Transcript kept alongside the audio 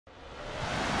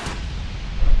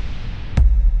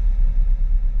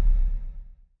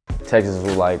Texas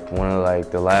was like one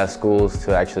of the last schools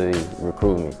to actually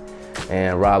recruit me.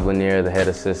 And Rob Lanier, the head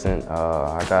assistant,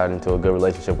 I got into a good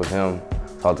relationship with him.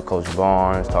 Talked to Coach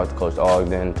Barnes, talked to Coach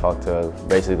Ogden, talked to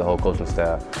basically the whole coaching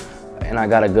staff. And I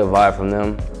got a good vibe from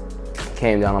them.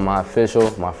 Came down on my official.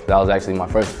 That was actually my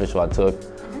first official I took.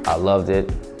 I loved it,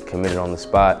 committed on the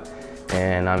spot.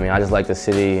 And I mean, I just like the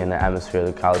city and the atmosphere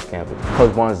of the college campus.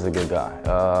 Coach Barnes is a good guy.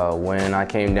 When I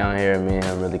came down here, me and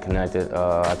him really connected.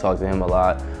 I talked to him a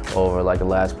lot over like the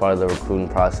last part of the recruiting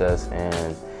process,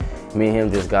 and me and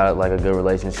him just got like a good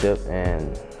relationship,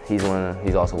 and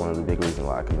he's also one of the big reasons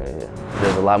why I committed here.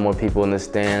 There's a lot more people in the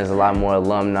stands, a lot more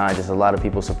alumni, just a lot of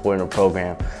people supporting the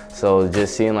program. So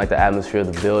just seeing like the atmosphere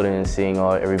of the building and seeing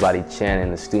everybody chanting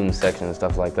in the student section and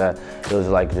stuff like that, it was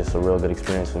like just a real good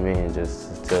experience for me, and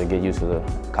just to get used to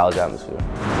the college atmosphere.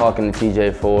 Talking to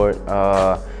TJ Ford,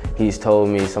 he's told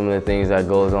me some of the things that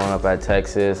goes on up at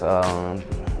Texas,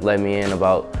 let me in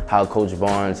about how Coach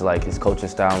Barnes, like his coaching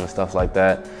style and stuff like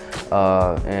that.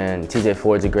 And TJ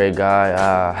Ford's a great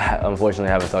guy. Unfortunately,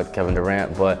 I haven't talked to Kevin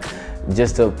Durant, but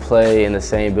just to play in the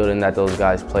same building that those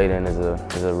guys played in is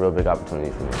a real big opportunity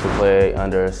for me. To play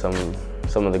under some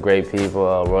of the great people,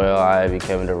 Royal Ivy,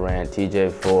 Kevin Durant,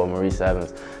 TJ Ford, Maurice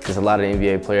Evans, just a lot of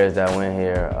NBA players that went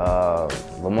here.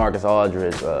 LaMarcus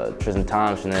Aldridge, Tristan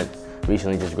Thompson that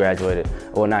recently just graduated,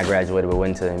 well not graduated, but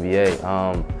went to the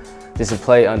NBA. Just to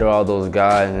play under all those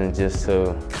guys and just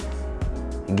to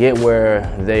get where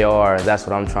they are, that's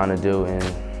what I'm trying to do.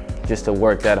 And just to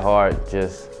work that hard,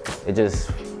 it just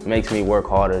makes me work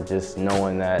harder, just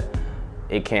knowing that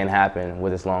it can happen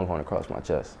with this Longhorn across my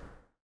chest.